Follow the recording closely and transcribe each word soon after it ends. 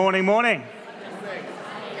Morning, morning.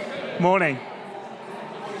 Morning.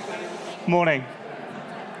 Morning.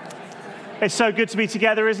 It's so good to be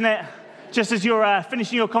together, isn't it? Just as you're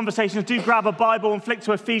finishing your conversations, do grab a Bible and flick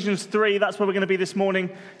to Ephesians 3. That's where we're going to be this morning.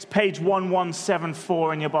 It's page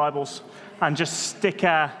 1174 in your Bibles. And just stick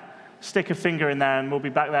a finger in there, and we'll be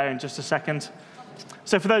back there in just a second.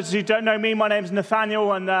 So for those who don't know me, my name's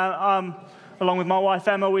Nathaniel, and along with my wife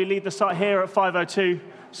Emma, we lead the site here at 502.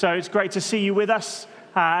 So it's great to see you with us.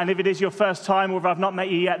 And if it is your first time, or if I've not met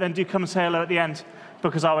you yet, then do come and say hello at the end,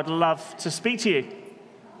 because I would love to speak to you.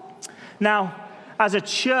 Now, as a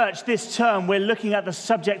church, this term, we're looking at the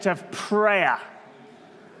subject of prayer.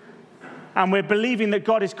 And we're believing that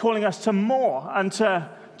God is calling us to more, and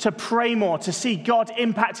to pray more, to see God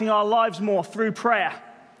impacting our lives more through prayer.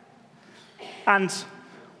 And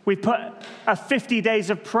we put a 50 days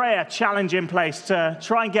of prayer challenge in place to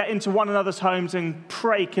try and get into one another's homes and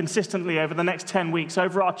pray consistently over the next 10 weeks,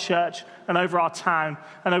 over our church and over our town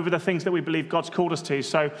and over the things that we believe God's called us to.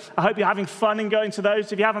 So I hope you're having fun in going to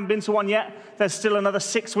those. If you haven't been to one yet, there's still another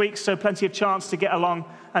 6 weeks, so plenty of chance to get along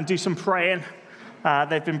and do some praying.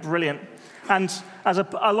 They've been brilliant. And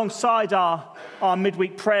alongside our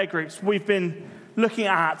midweek prayer groups, we've been looking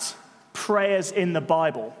at prayers in the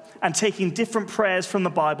Bible and taking different prayers from the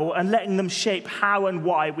Bible and letting them shape how and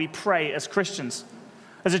why we pray as Christians.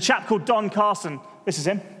 There's a chap called Don Carson. This is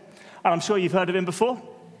him. And I'm sure you've heard of him before.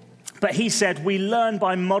 But he said, we learn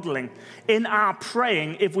by modeling. In our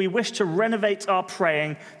praying, if we wish to renovate our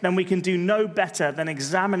praying, then we can do no better than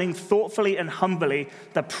examining thoughtfully and humbly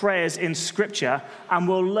the prayers in Scripture, and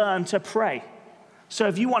we'll learn to pray. So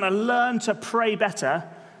if you want to learn to pray better,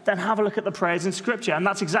 then have a look at the prayers in Scripture. And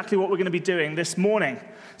that's exactly what we're going to be doing this morning.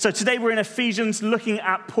 So today we're in Ephesians, looking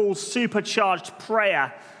at Paul's supercharged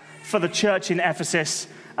prayer for the church in Ephesus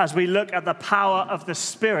as we look at the power of the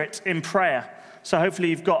Spirit in prayer. So hopefully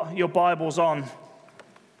you've got your Bibles on.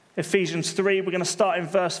 Ephesians 3, we're going to start in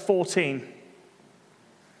verse 14.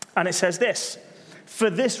 And it says this: "For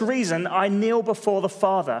this reason I kneel before the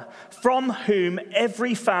Father, from whom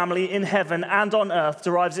every family in heaven and on earth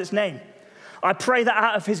derives its name. I pray that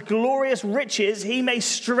out of his glorious riches he may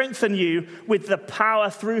strengthen you with the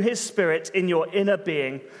power through his Spirit in your inner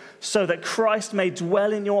being, so that Christ may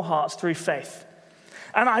dwell in your hearts through faith.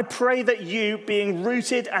 And I pray that you, being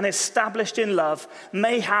rooted and established in love,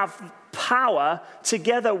 may have power,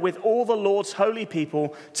 together with all the Lord's holy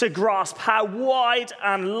people, to grasp how wide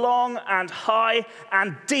and long and high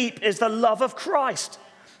and deep is the love of Christ,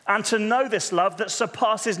 and to know this love that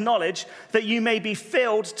surpasses knowledge, that you may be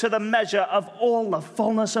filled to the measure of all the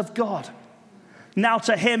fullness of God. Now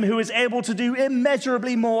to him who is able to do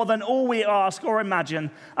immeasurably more than all we ask or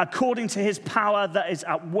imagine, according to his power that is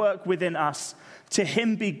at work within us, to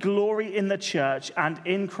him be glory in the church and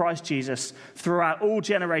in Christ Jesus throughout all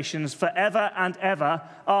generations, forever and ever.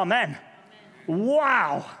 Amen."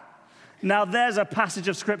 Wow. Now there's a passage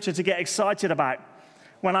of Scripture to get excited about.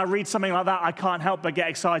 When I read something like that, I can't help but get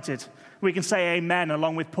excited. We can say amen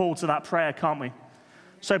along with Paul to that prayer, can't we?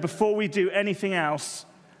 So before we do anything else,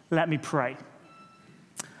 let me pray.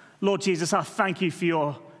 Lord Jesus, I thank you for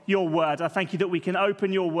your word. I thank you that we can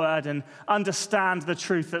open your word and understand the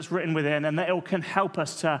truth that's written within, and that it can help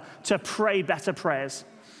us to pray better prayers.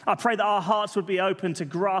 I pray that our hearts would be open to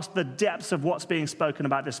grasp the depths of what's being spoken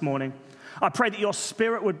about this morning. I pray that your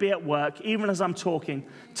Spirit would be at work, even as I'm talking,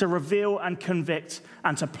 to reveal and convict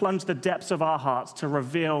and to plunge the depths of our hearts to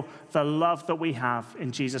reveal the love that we have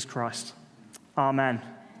in Jesus Christ. Amen.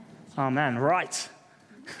 Amen. Right.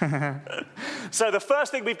 So the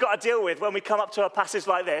first thing we've got to deal with when we come up to a passage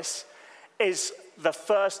like this is the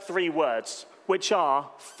first three words, which are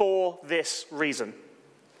 "for this reason."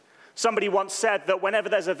 Somebody once said that whenever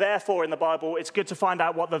there's a therefore in the Bible, it's good to find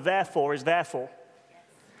out what the therefore is there for.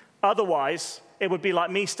 Otherwise, it would be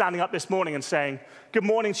like me standing up this morning and saying, "Good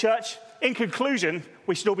morning, church. In conclusion,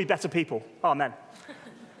 we should all be better people." Amen.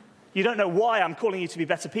 You don't know why I'm calling you to be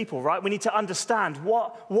better people, right? We need to understand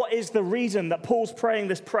what is the reason that Paul's praying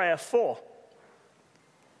this prayer for.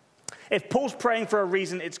 If Paul's praying for a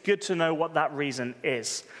reason, it's good to know what that reason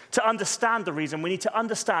is. To understand the reason, we need to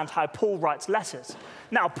understand how Paul writes letters.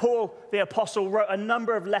 Now, Paul, the apostle, wrote a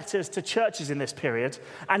number of letters to churches in this period,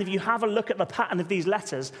 and if you have a look at the pattern of these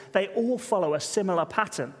letters, they all follow a similar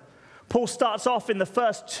pattern. Paul starts off in the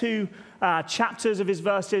first two chapters of his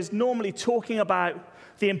verses, normally talking about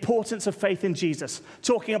the importance of faith in Jesus,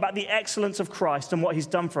 talking about the excellence of Christ and what he's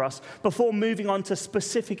done for us, before moving on to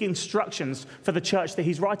specific instructions for the church that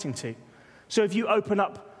he's writing to. So if you open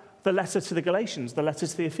up the letter to the Galatians, the letter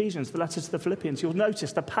to the Ephesians, the letter to the Philippians, you'll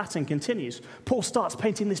notice the pattern continues. Paul starts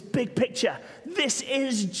painting this big picture. This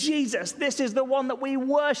is Jesus. This is the one that we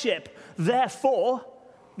worship. Therefore,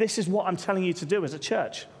 this is what I'm telling you to do as a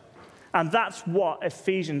church. And that's what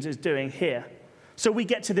Ephesians is doing here. So we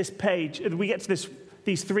get to this page, we get to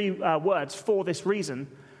these three words, for this reason.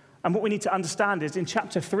 And what we need to understand is in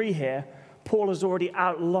chapter 3 here, Paul has already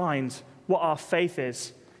outlined what our faith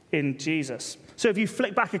is in Jesus. So if you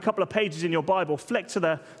flick back a couple of pages in your Bible, flick to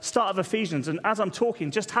the start of Ephesians, and as I'm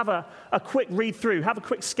talking, just have a quick read through, have a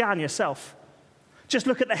quick scan yourself. Just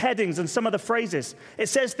look at the headings and some of the phrases. It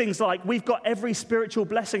says things like, we've got every spiritual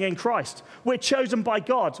blessing in Christ. We're chosen by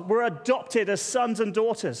God. We're adopted as sons and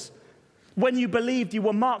daughters. When you believed, you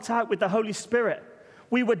were marked out with the Holy Spirit.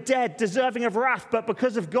 We were dead, deserving of wrath, but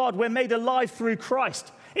because of God, we're made alive through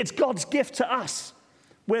Christ. It's God's gift to us.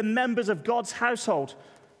 We're members of God's household.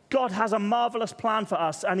 God has a marvelous plan for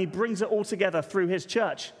us, and he brings it all together through his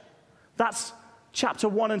church. That's chapter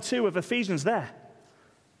 1 and 2 of Ephesians there.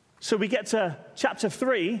 So we get to chapter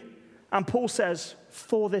 3, and Paul says,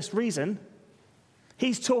 for this reason,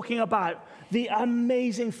 he's talking about the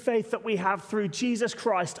amazing faith that we have through Jesus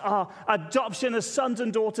Christ, our adoption as sons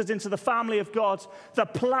and daughters into the family of God, the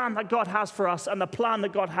plan that God has for us, and the plan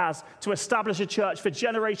that God has to establish a church for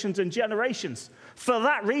generations and generations. For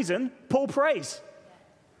that reason, Paul prays.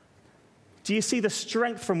 Do you see the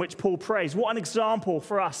strength from which Paul prays? What an example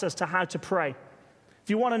for us as to how to pray. If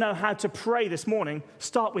you want to know how to pray this morning,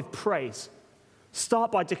 start with praise.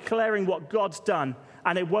 Start by declaring what God's done,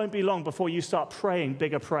 and it won't be long before you start praying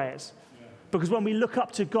bigger prayers. Because when we look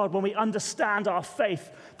up to God, when we understand our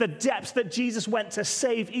faith, the depths that Jesus went to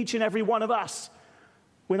save each and every one of us,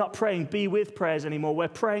 we're not praying be with prayers anymore. We're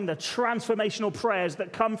praying the transformational prayers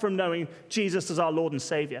that come from knowing Jesus as our Lord and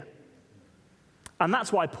Savior. And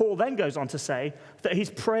that's why Paul then goes on to say that he's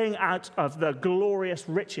praying out of the glorious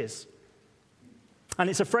riches. And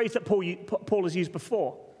it's a phrase that Paul has used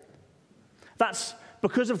before. That's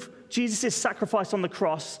because of Jesus' sacrifice on the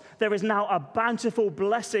cross, there is now a bountiful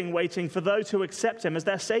blessing waiting for those who accept him as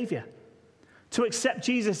their Savior. To accept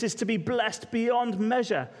Jesus is to be blessed beyond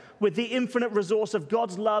measure with the infinite resource of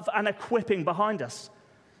God's love and equipping behind us.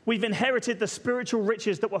 We've inherited the spiritual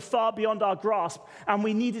riches that were far beyond our grasp, and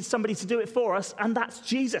we needed somebody to do it for us, and that's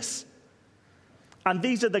Jesus. And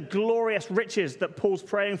these are the glorious riches that Paul's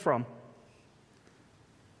praying from.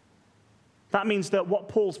 That means that what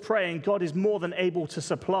Paul's praying, God is more than able to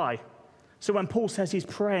supply. So when Paul says he's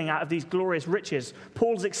praying out of these glorious riches,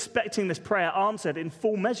 Paul's expecting this prayer answered in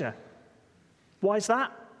full measure. Why is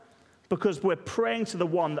that? Because we're praying to the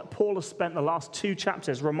one that Paul has spent the last 2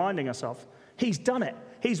 chapters reminding us of. He's done it.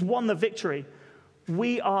 He's won the victory.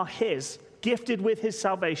 We are his, gifted with his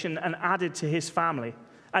salvation and added to his family.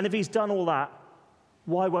 And if he's done all that,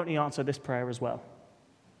 why won't he answer this prayer as well?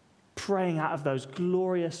 Praying out of those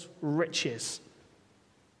glorious riches.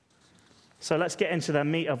 So let's get into the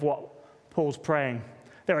meat of what Paul's praying.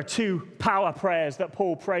 There are 2 power prayers that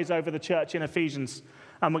Paul prays over the church in Ephesians,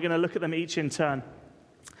 and we're going to look at them each in turn.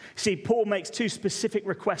 See, Paul makes 2 specific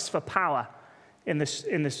requests for power in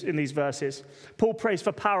these verses. Paul prays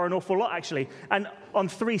for power an awful lot, actually, and on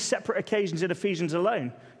 3 separate occasions in Ephesians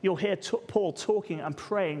alone, you'll hear Paul talking and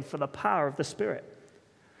praying for the power of the Spirit.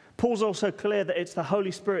 Paul's also clear that it's the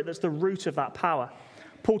Holy Spirit that's the root of that power.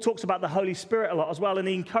 Paul talks about the Holy Spirit a lot as well, and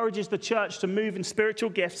he encourages the church to move in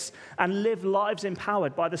spiritual gifts and live lives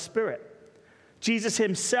empowered by the Spirit. Jesus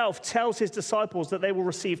himself tells his disciples that they will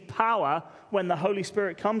receive power when the Holy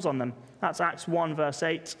Spirit comes on them. That's Acts 1, verse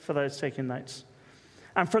 8, for those taking notes.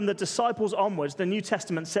 And from the disciples onwards, the New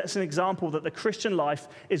Testament sets an example that the Christian life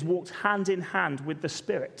is walked hand in hand with the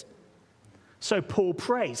Spirit. So Paul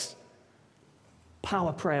prays.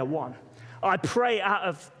 Power prayer 1. I pray out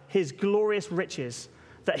of his glorious riches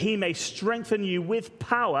that he may strengthen you with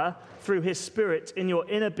power through his Spirit in your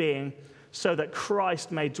inner being, so that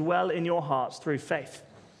Christ may dwell in your hearts through faith.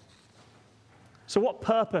 So what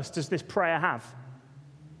purpose does this prayer have?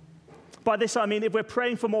 By this I mean, if we're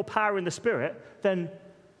praying for more power in the Spirit, then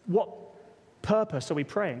what purpose are we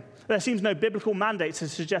praying? There seems no biblical mandate to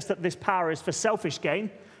suggest that this power is for selfish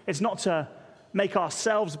gain. It's not to make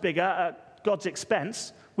ourselves bigger at God's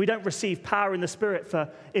expense. We don't receive power in the Spirit for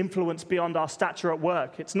influence beyond our stature at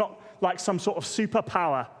work. It's not like some sort of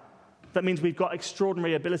superpower that means we've got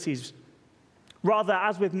extraordinary abilities. Rather,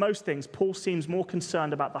 as with most things, Paul seems more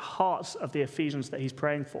concerned about the hearts of the Ephesians that he's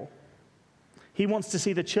praying for. He wants to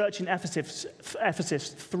see the church in Ephesus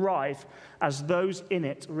thrive as those in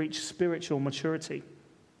it reach spiritual maturity.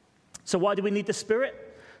 So why do we need the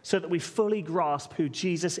Spirit? So that we fully grasp who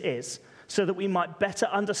Jesus is, so that we might better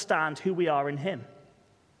understand who we are in him.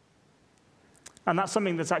 And that's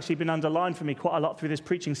something that's actually been underlined for me quite a lot through this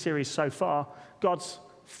preaching series so far. God's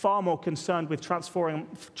far more concerned with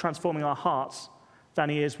transforming our hearts than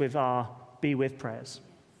he is with our be with prayers.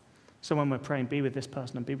 So when we're praying, be with this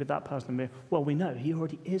person and be with that person, well, we know he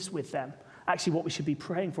already is with them. Actually, what we should be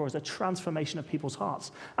praying for is a transformation of people's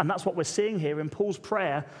hearts. And that's what we're seeing here in Paul's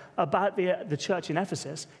prayer about the church in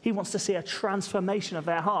Ephesus. He wants to see a transformation of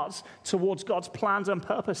their hearts towards God's plans and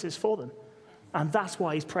purposes for them. And that's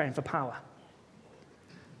why he's praying for power.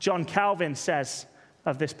 John Calvin says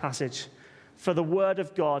of this passage, "For the word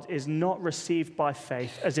of God is not received by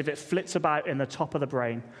faith as if it flits about in the top of the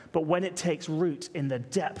brain, but when it takes root in the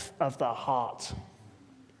depth of the heart."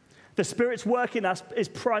 The Spirit's work in us is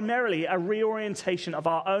primarily a reorientation of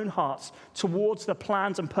our own hearts towards the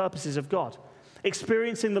plans and purposes of God,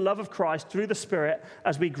 experiencing the love of Christ through the Spirit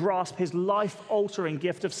as we grasp his life-altering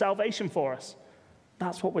gift of salvation for us.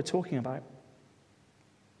 That's what we're talking about.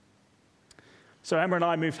 So Emma and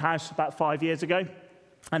I moved house about 5 years ago.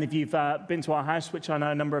 And if you've been to our house, which I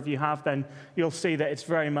know a number of you have, then you'll see that it's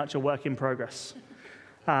very much a work in progress.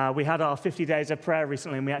 We had our 50 days of prayer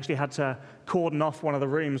recently, and we actually had to cordon off one of the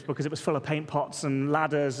rooms because it was full of paint pots and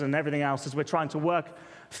ladders and everything else as we're trying to work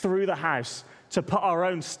through the house to put our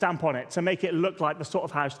own stamp on it, to make it look like the sort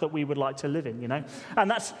of house that we would like to live in, you know? And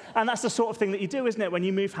that's the sort of thing that you do, isn't it? When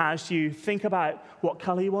you move house, you think about what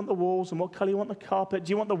color you want the walls and what color you want the carpet.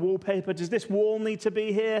 Do you want the wallpaper? Does this wall need to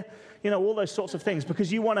be here? You know, all those sorts of things,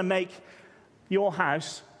 because you want to make your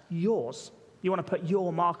house yours. You want to put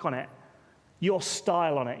your mark on it, your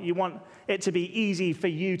style on it. You want it to be easy for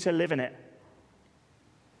you to live in it.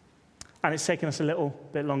 And it's taken us a little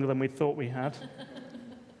bit longer than we thought we had.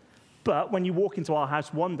 But when you walk into our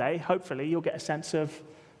house one day, hopefully you'll get a sense of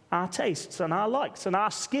our tastes and our likes and our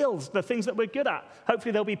skills, the things that we're good at.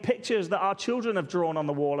 Hopefully there'll be pictures that our children have drawn on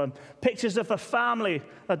the wall and pictures of the family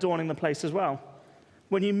adorning the place as well.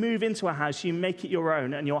 When you move into a house, you make it your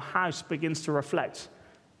own, and your house begins to reflect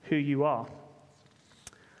who you are.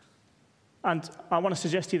 And I want to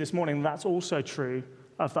suggest to you this morning that's also true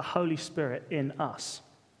of the Holy Spirit in us.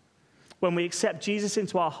 When we accept Jesus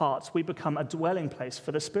into our hearts, we become a dwelling place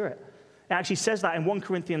for the Spirit. It actually says that in 1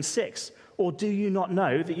 Corinthians 6. Or do you not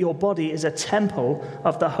know that your body is a temple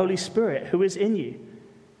of the Holy Spirit who is in you,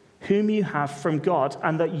 whom you have from God,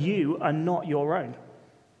 and that you are not your own?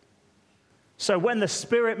 So when the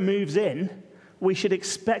Spirit moves in, we should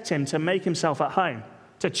expect him to make himself at home,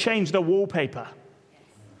 to change the wallpaper.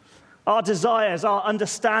 Our desires, our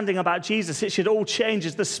understanding about Jesus, it should all change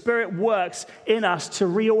as the Spirit works in us to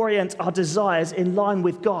reorient our desires in line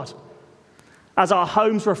with God. As our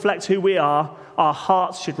homes reflect who we are, our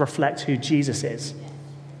hearts should reflect who Jesus is.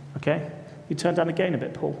 Okay? You turn down again a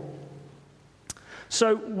bit, Paul.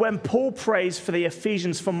 So when Paul prays for the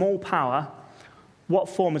Ephesians for more power, what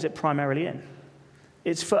form is it primarily in?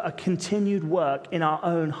 It's for a continued work in our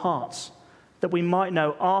own hearts, that we might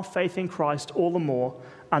know our faith in Christ all the more,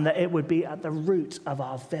 and that it would be at the root of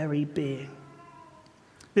our very being.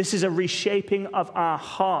 This is a reshaping of our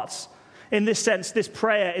hearts. In this sense, this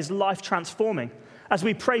prayer is life-transforming. As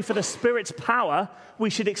we pray for the Spirit's power, we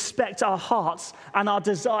should expect our hearts and our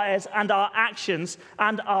desires and our actions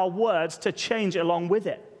and our words to change along with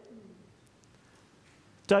it.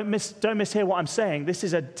 Don't mishear what I'm saying. This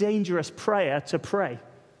is a dangerous prayer to pray.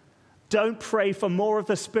 Don't pray for more of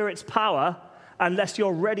the Spirit's power unless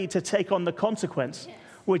you're ready to take on the consequence,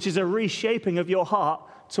 which is a reshaping of your heart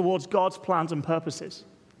towards God's plans and purposes.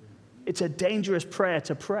 It's a dangerous prayer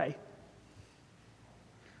to pray.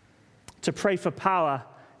 To pray for power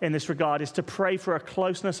in this regard is to pray for a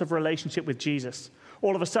closeness of relationship with Jesus.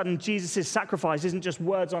 All of a sudden, Jesus' sacrifice isn't just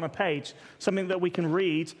words on a page, something that we can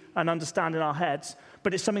read and understand in our heads,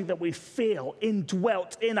 but it's something that we feel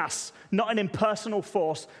indwelt in us, not an impersonal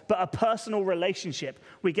force, but a personal relationship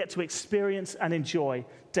we get to experience and enjoy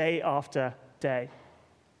day after day.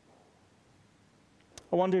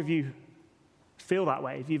 I wonder if you feel that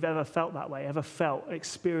way, if you've ever felt that way,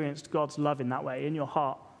 experienced God's love in that way in your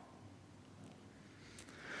heart.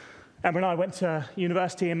 Emma and I went to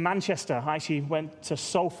university in Manchester. I actually went to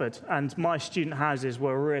Salford, and my student houses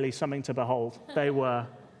were really something to behold. They were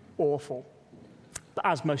awful,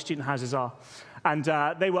 as most student houses are. And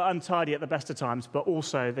they were untidy at the best of times, but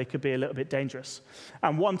also they could be a little bit dangerous.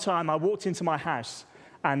 And one time I walked into my house,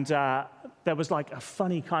 and there was like a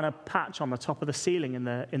funny kind of patch on the top of the ceiling in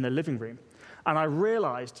the living room. And I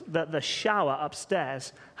realized that the shower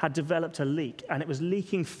upstairs had developed a leak, and it was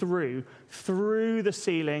leaking through the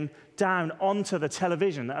ceiling, down onto the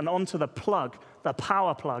television and onto the plug, the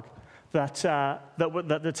power plug that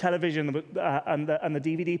the television and the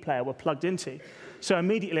DVD player were plugged into. So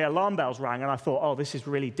immediately alarm bells rang, and I thought, oh, this is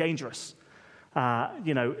really dangerous.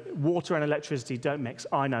 Water and electricity don't mix.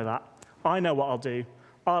 I know that. I know what I'll do.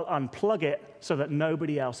 I'll unplug it so that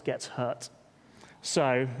nobody else gets hurt.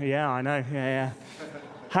 So, yeah, I know. Yeah.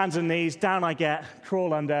 Hands and knees, down I get,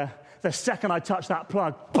 crawl under. The second I touch that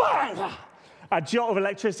plug, bang! A jolt of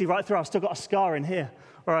electricity right through. I've still got a scar in here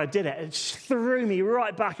where I did it. It just threw me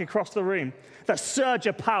right back across the room. The surge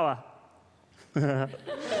of power.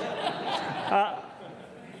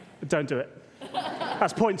 Don't do it.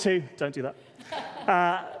 That's point 2. Don't do that.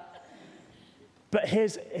 But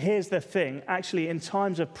here's the thing. Actually, in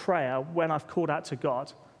times of prayer, when I've called out to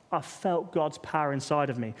God, I've felt God's power inside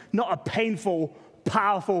of me. Not a painful,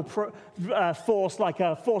 powerful force like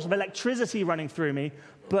a force of electricity running through me,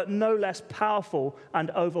 but no less powerful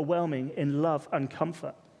and overwhelming in love and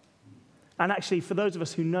comfort. And actually, for those of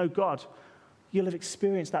us who know God, you'll have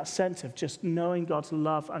experienced that sense of just knowing God's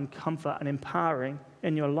love and comfort and empowering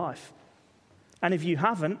in your life. And if you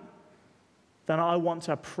haven't, then I want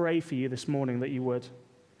to pray for you this morning that you would.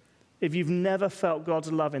 If you've never felt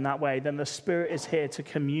God's love in that way, then the Spirit is here to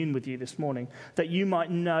commune with you this morning, that you might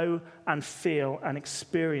know and feel and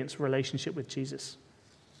experience relationship with Jesus.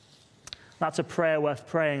 That's a prayer worth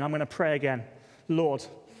praying. I'm going to pray again. Lord,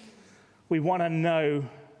 we want to know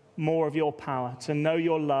more of your power, to know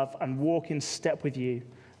your love and walk in step with you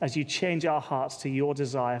as you change our hearts to your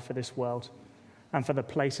desire for this world and for the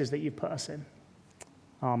places that you put us in.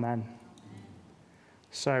 Amen.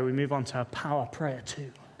 So we move on to power prayer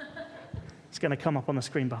 2. It's going to come up on the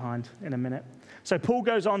screen behind in a minute. So Paul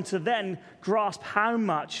goes on to then grasp how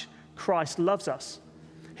much Christ loves us.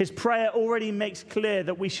 His prayer already makes clear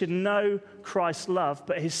that we should know Christ's love,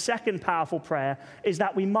 but his second powerful prayer is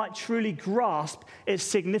that we might truly grasp its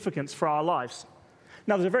significance for our lives.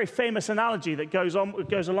 Now, there's a very famous analogy that goes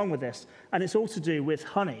along with this, and it's all to do with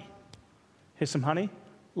honey. Here's some honey,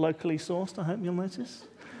 locally sourced, I hope you'll notice.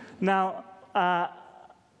 Now,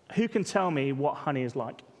 who can tell me what honey is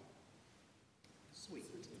like? Sweet.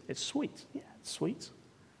 It's sweet. Yeah, it's sweet.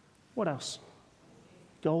 What else?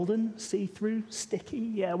 Golden, see-through, sticky.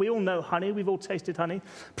 Yeah, we all know honey. We've all tasted honey.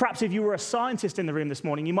 Perhaps if you were a scientist in the room this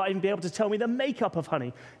morning, you might even be able to tell me the makeup of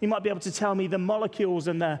honey. You might be able to tell me the molecules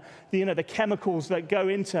and the chemicals that go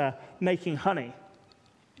into making honey.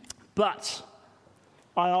 But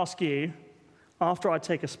I ask you, after I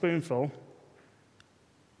take a spoonful,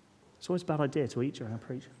 it's always a bad idea to eat during a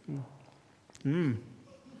preach.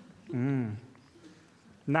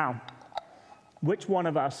 Now, which one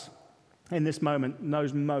of us in this moment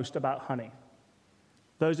knows most about honey?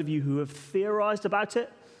 Those of you who have theorized about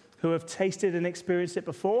it, who have tasted and experienced it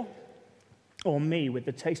before, or me with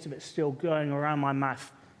the taste of it still going around my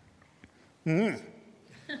mouth? Let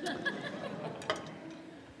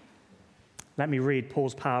me read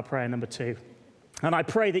Paul's power prayer number 2. And I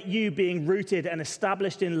pray that you, being rooted and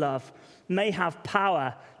established in love, may have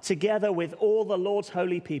power, together with all the Lord's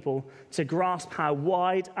holy people, to grasp how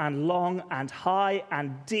wide and long and high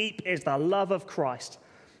and deep is the love of Christ,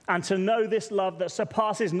 and to know this love that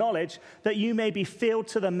surpasses knowledge, that you may be filled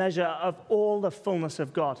to the measure of all the fullness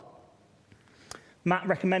of God. Matt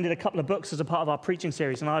recommended a couple of books as a part of our preaching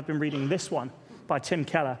series, and I've been reading this one by Tim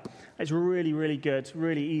Keller. It's really, really good,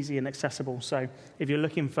 really easy and accessible. So if you're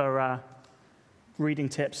looking for reading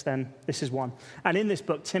tips, then this is one. And in this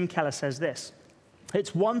book, Tim Keller says this: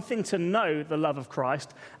 it's one thing to know the love of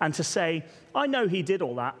Christ and to say, I know he did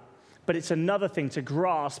all that, but it's another thing to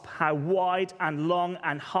grasp how wide and long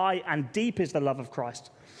and high and deep is the love of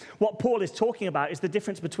Christ. What Paul is talking about is the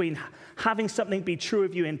difference between having something be true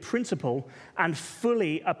of you in principle and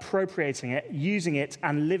fully appropriating it, using it,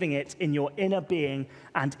 and living it in your inner being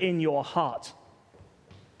and in your heart.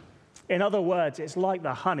 In other words, it's like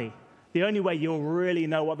the honey. The only way you'll really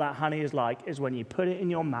know what that honey is like is when you put it in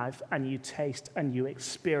your mouth and you taste and you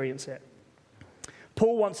experience it.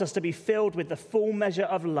 Paul wants us to be filled with the full measure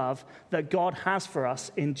of love that God has for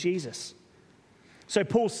us in Jesus. So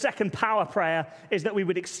Paul's second power prayer is that we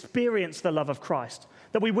would experience the love of Christ,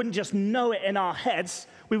 that we wouldn't just know it in our heads,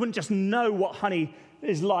 we wouldn't just know what honey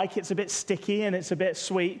is like, it's a bit sticky and it's a bit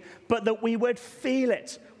sweet, but that we would feel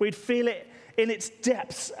it. We'd feel it in its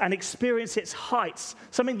depths and experience its heights,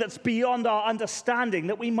 something that's beyond our understanding,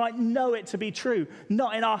 that we might know it to be true,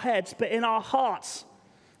 not in our heads, but in our hearts,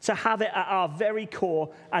 to have it at our very core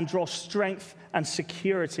and draw strength and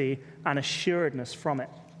security and assuredness from it.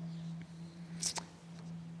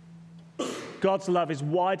 God's love is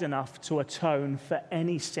wide enough to atone for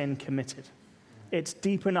any sin committed. It's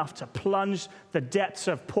deep enough to plunge the depths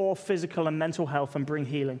of poor physical and mental health and bring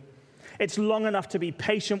healing. It's long enough to be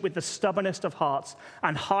patient with the stubbornest of hearts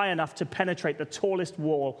and high enough to penetrate the tallest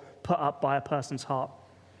wall put up by a person's heart.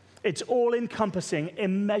 It's all-encompassing,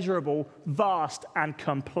 immeasurable, vast, and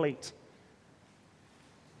complete.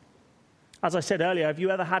 As I said earlier, have you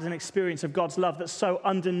ever had an experience of God's love that's so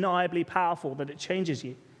undeniably powerful that it changes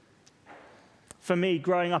you? For me,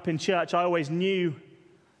 growing up in church, I always knew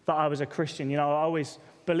that I was a Christian. I always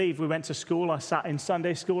believed. We went to school. I sat in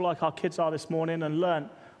Sunday school like our kids are this morning and learned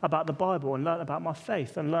about the Bible and learned about my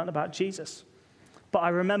faith and learned about Jesus. But I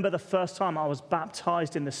remember the first time I was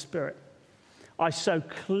baptized in the Spirit. I so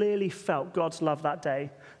clearly felt God's love that day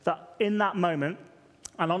that in that moment,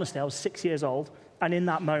 and honestly, I was 6 years old, and in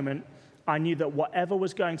that moment, I knew that whatever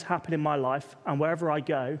was going to happen in my life and wherever I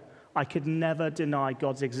go, I could never deny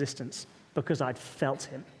God's existence because I'd felt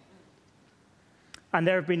him. And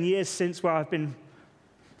there have been years since where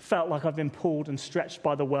felt like I've been pulled and stretched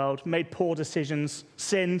by the world, made poor decisions,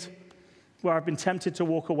 sinned, where I've been tempted to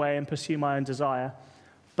walk away and pursue my own desire.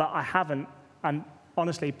 But I haven't, and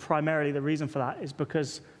honestly, primarily the reason for that is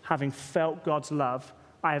because having felt God's love,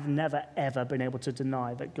 I have never, ever been able to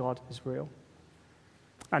deny that God is real.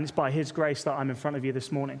 And it's by his grace that I'm in front of you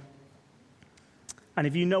this morning. And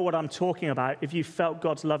if you know what I'm talking about, if you felt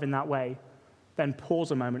God's love in that way, then pause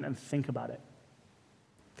a moment and think about it.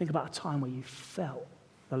 Think about a time where you felt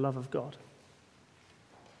the love of God.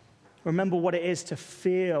 Remember what it is to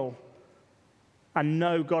feel and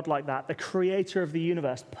know God like that, the creator of the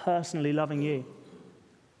universe personally loving you.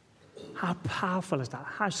 How powerful is that?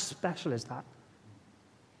 How special is that?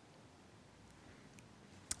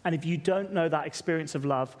 And if you don't know that experience of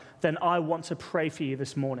love, then I want to pray for you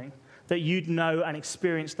this morning, that you'd know and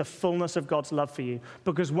experience the fullness of God's love for you,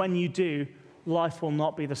 because when you do, life will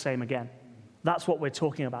not be the same again. That's what we're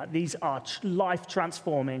talking about. These are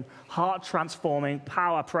life-transforming, heart-transforming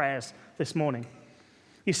power prayers this morning.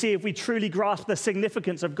 You see, if we truly grasp the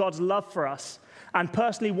significance of God's love for us and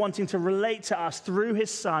personally wanting to relate to us through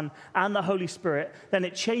his Son and the Holy Spirit, then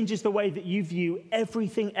it changes the way that you view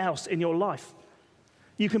everything else in your life.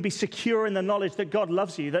 You can be secure in the knowledge that God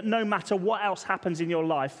loves you, that no matter what else happens in your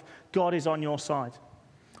life, God is on your side.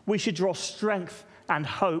 We should draw strength and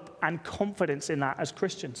hope and confidence in that as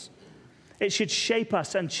Christians. It should shape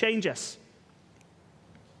us and change us.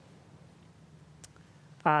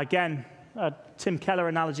 Again, a Tim Keller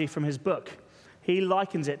analogy from his book. He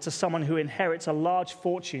likens it to someone who inherits a large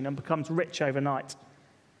fortune and becomes rich overnight.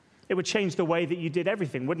 It would change the way that you did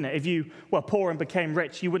everything, wouldn't it? If you were poor and became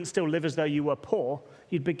rich, you wouldn't still live as though you were poor.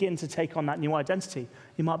 You'd begin to take on that new identity.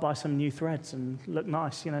 You might buy some new threads and look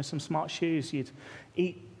nice, some smart shoes. You'd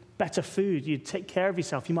eat better food. You'd take care of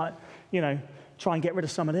yourself. You might, try and get rid of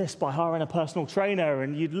some of this by hiring a personal trainer,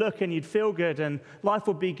 and you'd look and you'd feel good, and life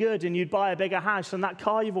would be good, and you'd buy a bigger house and that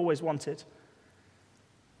car you've always wanted.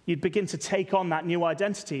 You'd begin to take on that new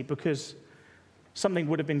identity because something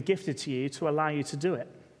would have been gifted to you to allow you to do it.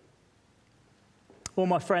 Well,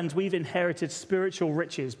 my friends, we've inherited spiritual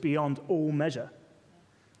riches beyond all measure.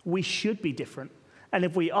 We should be different. And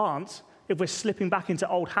if we aren't, if we're slipping back into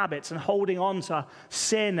old habits and holding on to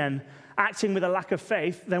sin and acting with a lack of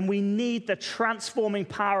faith, then we need the transforming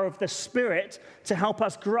power of the Spirit to help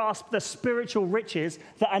us grasp the spiritual riches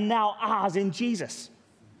that are now ours in Jesus.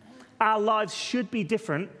 Our lives should be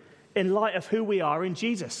different in light of who we are in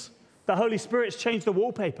Jesus. The Holy Spirit's changed the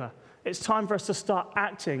wallpaper. It's time for us to start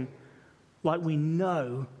acting like we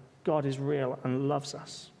know God is real and loves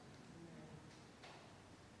us.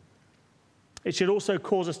 It should also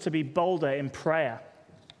cause us to be bolder in prayer.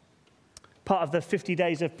 Part of the 50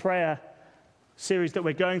 Days of Prayer series that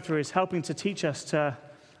we're going through is helping to teach us to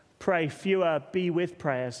pray fewer be with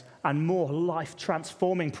prayers and more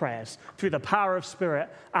life-transforming prayers through the power of Spirit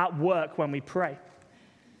at work when we pray.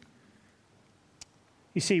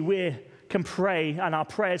 You see, we can pray, and our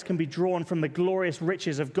prayers can be drawn from the glorious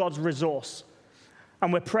riches of God's resource.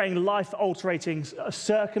 And we're praying life-altering,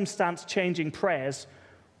 circumstance-changing prayers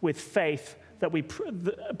with faith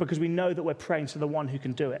because we know that we're praying to the one who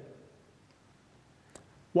can do it.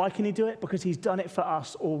 Why can he do it? Because he's done it for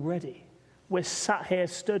us already. We're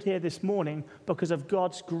stood here this morning because of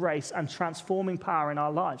God's grace and transforming power in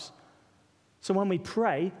our lives. So when we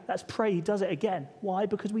pray, let's pray he does it again. Why?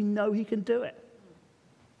 Because we know he can do it.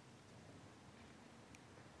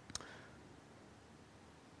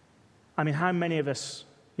 I mean, how many of us,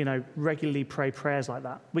 regularly pray prayers like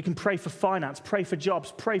that? We can pray for finance, pray for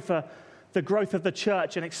jobs, pray for the growth of the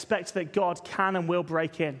church and expect that God can and will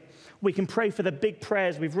break in. We can pray for the big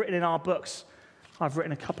prayers we've written in our books. I've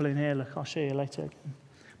written a couple in here. Look, I'll show you later.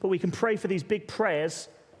 But we can pray for these big prayers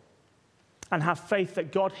and have faith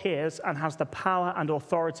that God hears and has the power and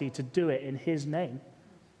authority to do it in his name.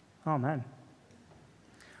 Amen.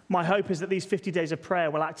 My hope is that these 50 days of prayer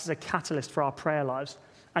will act as a catalyst for our prayer lives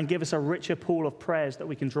and give us a richer pool of prayers that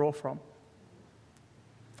we can draw from.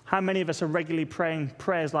 How many of us are regularly praying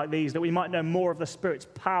prayers like these, that we might know more of the Spirit's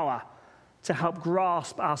power to help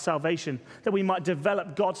grasp our salvation, that we might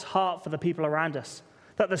develop God's heart for the people around us,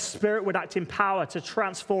 that the Spirit would act in power to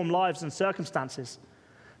transform lives and circumstances?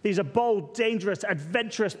 These are bold, dangerous,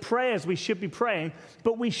 adventurous prayers we should be praying,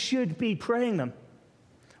 but we should be praying them.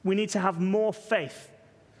 We need to have more faith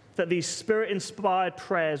that these Spirit-inspired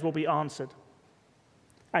prayers will be answered.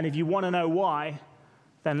 And if you want to know why,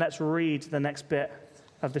 then let's read the next bit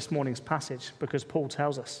of this morning's passage, because Paul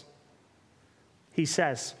tells us. He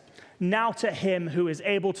says, "Now to him who is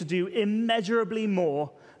able to do immeasurably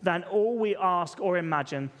more than all we ask or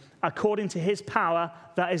imagine, according to his power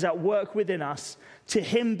that is at work within us, to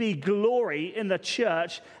him be glory in the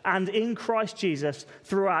church and in Christ Jesus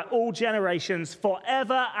throughout all generations,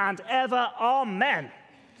 forever and ever. Amen."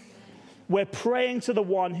 We're praying to the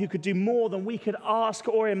one who could do more than we could ask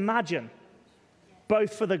or imagine,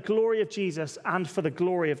 both for the glory of Jesus and for the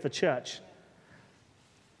glory of the church.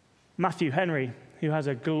 Matthew Henry, who has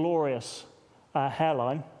a glorious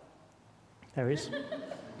hairline, there he is,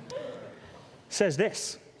 says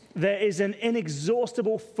this: "There is an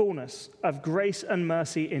inexhaustible fullness of grace and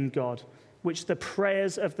mercy in God, which the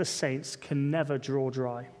prayers of the saints can never draw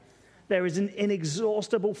dry." There is an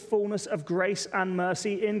inexhaustible fullness of grace and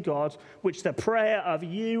mercy in God, which the prayer of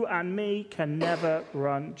you and me can never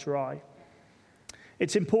run dry.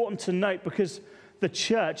 It's important to note because the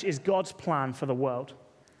church is God's plan for the world.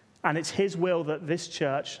 And it's his will that this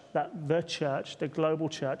church, the global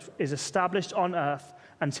church, is established on earth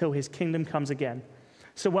until his kingdom comes again.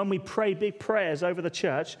 So when we pray big prayers over the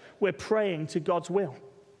church, we're praying to God's will.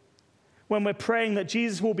 When we're praying that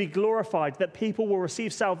Jesus will be glorified, that people will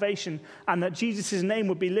receive salvation, and that Jesus' name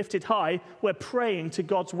would be lifted high, we're praying to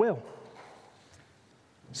God's will.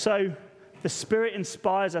 So the Spirit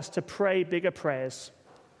inspires us to pray bigger prayers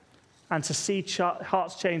and to see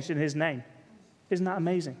hearts changed in his name. Isn't that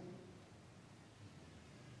amazing?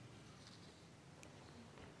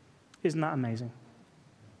 Isn't that amazing?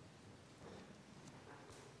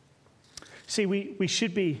 See, we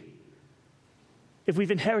should be, if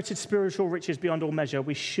we've inherited spiritual riches beyond all measure,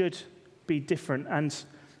 we should be different. And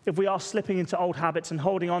if we are slipping into old habits and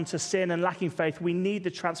holding on to sin and lacking faith, we need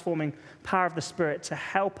the transforming power of the Spirit to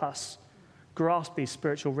help us grasp these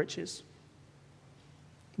spiritual riches.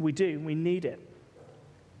 We do. We need it.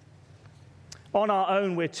 On our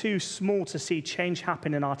own, we're too small to see change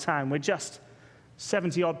happen in our town. We're just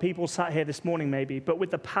 70-odd people sat here this morning maybe, but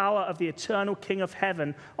with the power of the eternal King of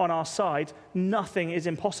Heaven on our side, nothing is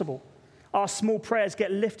impossible. Our small prayers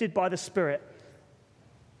get lifted by the Spirit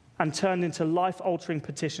and turned into life-altering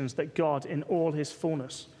petitions that God, in all his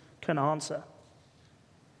fullness, can answer.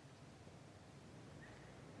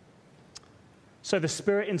 So the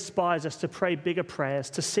Spirit inspires us to pray bigger prayers,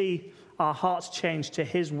 to see our hearts change to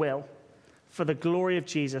his will for the glory of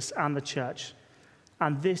Jesus and the church.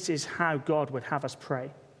 And this is how God would have us pray.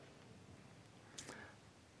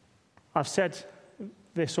 I've said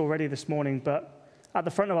this already this morning, but at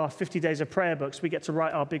the front of our 50 Days of Prayer books, we get to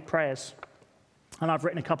write our big prayers. And I've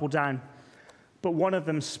written a couple down. But one of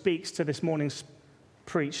them speaks to this morning's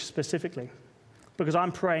preach specifically. Because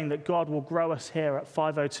I'm praying that God will grow us here at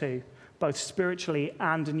 502, both spiritually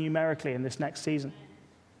and numerically in this next season.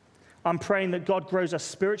 I'm praying that God grows us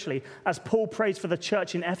spiritually. As Paul prays for the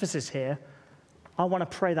church in Ephesus here, I want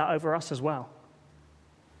to pray that over us as well.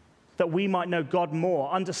 That we might know God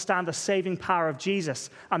more, understand the saving power of Jesus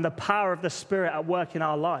and the power of the Spirit at work in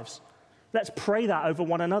our lives. Let's pray that over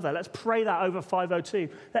one another. Let's pray that over 502.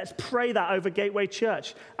 Let's pray that over Gateway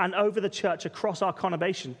Church and over the church across our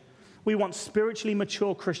conurbation. We want spiritually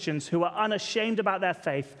mature Christians who are unashamed about their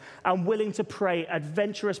faith and willing to pray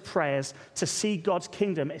adventurous prayers to see God's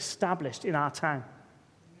kingdom established in our town.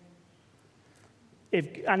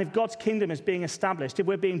 If God's kingdom is being established, if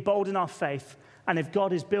we're being bold in our faith, and if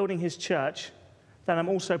God is building his church, then I'm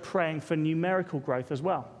also praying for numerical growth as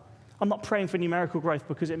well. I'm not praying for numerical growth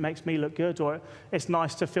because it makes me look good or it's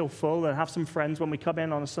nice to feel full and have some friends when we come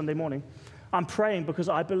in on a Sunday morning. I'm praying because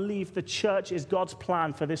I believe the church is God's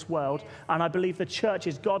plan for this world, and I believe the church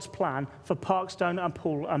is God's plan for Parkstone and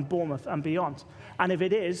Poole and Bournemouth and beyond. And if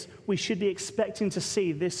it is, we should be expecting to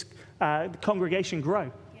see this congregation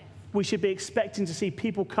grow. We should be expecting to see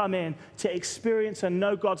people come in to experience and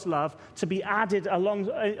know God's love, to be added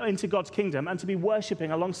into God's kingdom, and to be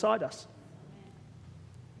worshiping alongside us.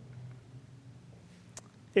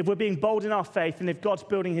 If we're being bold in our faith and if God's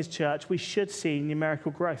building his church, we should see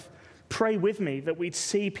numerical growth. Pray with me that we'd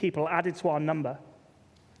see people added to our number,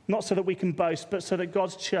 not so that we can boast, but so that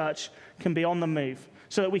God's church can be on the move,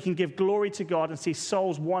 so that we can give glory to God and see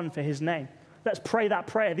souls won for his name. Let's pray that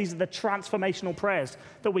prayer. These are the transformational prayers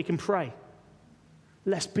that we can pray.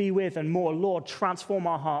 Let's be with and more. Lord, transform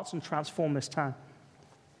our hearts and transform this town.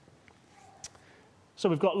 So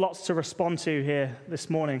we've got lots to respond to here this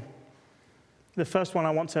morning. The first one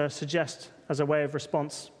I want to suggest as a way of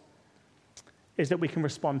response is that we can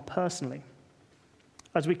respond personally.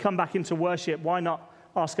 As we come back into worship, why not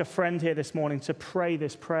ask a friend here this morning to pray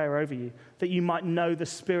this prayer over you, that you might know the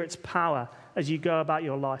Spirit's power as you go about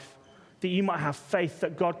your life, that you might have faith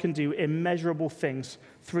that God can do immeasurable things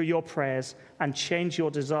through your prayers and change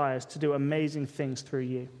your desires to do amazing things through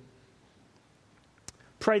you.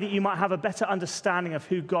 Pray that you might have a better understanding of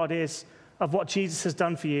who God is, of what Jesus has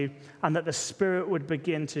done for you, and that the Spirit would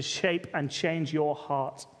begin to shape and change your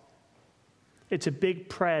heart. It's a big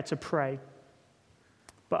prayer to pray,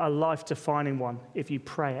 but a life-defining one if you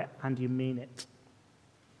pray it and you mean it.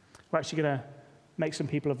 We're actually going to make some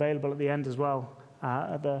people available at the end as well,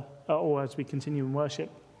 or as we continue in worship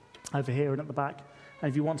over here and at the back. And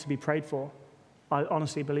if you want to be prayed for, I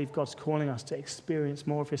honestly believe God's calling us to experience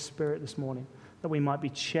more of his Spirit this morning, that we might be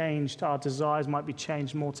changed, our desires might be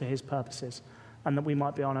changed more to his purposes, and that we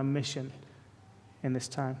might be on a mission in this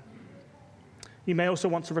town. You may also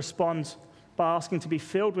want to respond by asking to be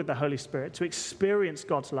filled with the Holy Spirit, to experience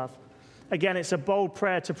God's love. Again, it's a bold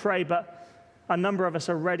prayer to pray, but a number of us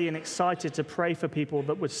are ready and excited to pray for people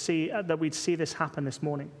that we'd see this happen this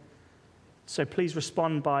morning. So please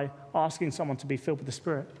respond by asking someone to be filled with the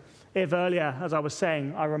Spirit. If earlier, as I was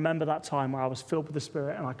saying, I remember that time where I was filled with the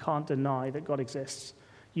Spirit and I can't deny that God exists.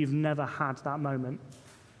 You've never had that moment.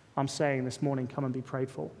 I'm saying this morning, come and be prayed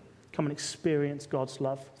for. Come and experience God's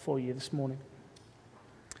love for you this morning.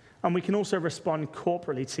 And we can also respond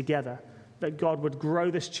corporately together, that God would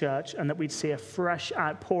grow this church and that we'd see a fresh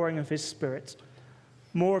outpouring of his Spirit,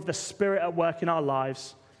 more of the Spirit at work in our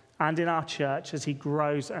lives and in our church as he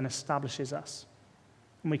grows and establishes us.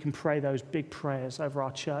 And we can pray those big prayers over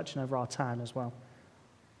our church and over our town as well.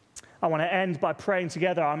 I want to end by praying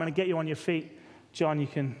together. I'm going to get you on your feet. John, you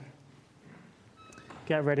can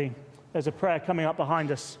get ready. There's a prayer coming up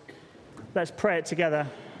behind us. Let's pray it together.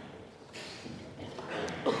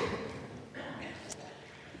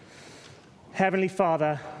 Heavenly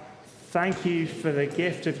Father, thank you for the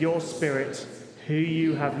gift of your Spirit, who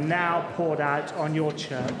you have now poured out on your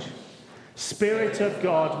church. Spirit of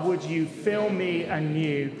God, would you fill me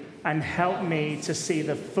anew and help me to see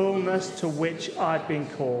the fullness to which I've been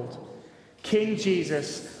called. King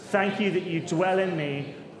Jesus, thank you that you dwell in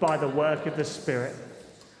me by the work of the Spirit.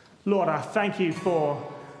 Lord, I thank you for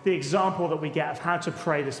the example that we get of how to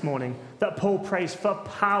pray this morning, that Paul prays for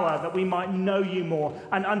power, that we might know you more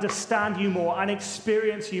and understand you more and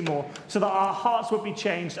experience you more, so that our hearts would be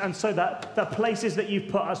changed and so that the places that you've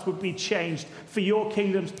put us would be changed for your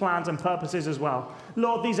kingdom's plans and purposes as well.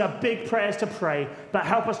 Lord, these are big prayers to pray, but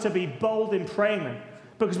help us to be bold in praying them,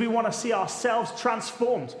 because we want to see ourselves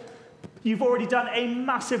transformed. You've already done a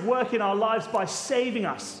massive work in our lives by saving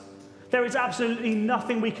us. There is absolutely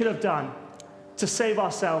nothing we could have done to save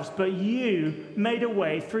ourselves, but you made a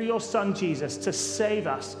way through your Son Jesus to save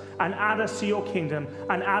us and add us to your kingdom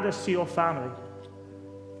and add us to your family.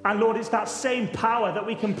 And Lord, it's that same power that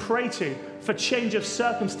we can pray to for change of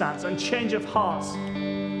circumstance and change of hearts.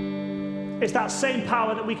 It's that same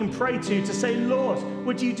power that we can pray to say, Lord,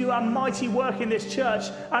 would you do a mighty work in this church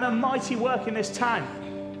and a mighty work in this town?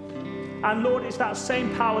 And Lord, it's that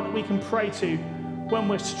same power that we can pray to when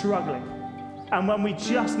we're struggling and when we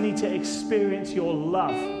just need to experience your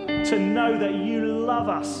love, to know that you love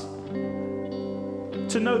us,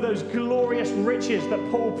 to know those glorious riches that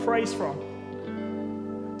Paul prays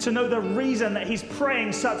from, to know the reason that he's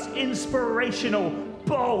praying such inspirational,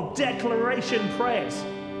 bold declaration prayers,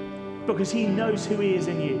 because he knows who he is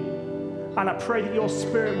in you. And I pray that your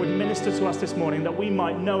Spirit would minister to us this morning, that we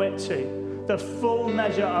might know it too, the full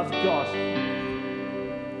measure of God.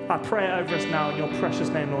 I pray it over us now in your precious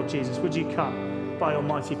name, Lord Jesus. Would you come by your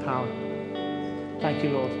mighty power? Thank you,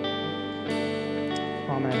 Lord.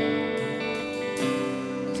 Amen.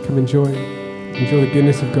 Let's come enjoy the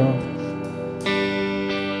goodness of God.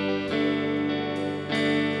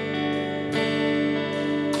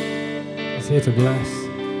 He's here to bless.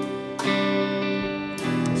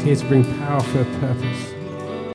 He's here to bring power for a purpose.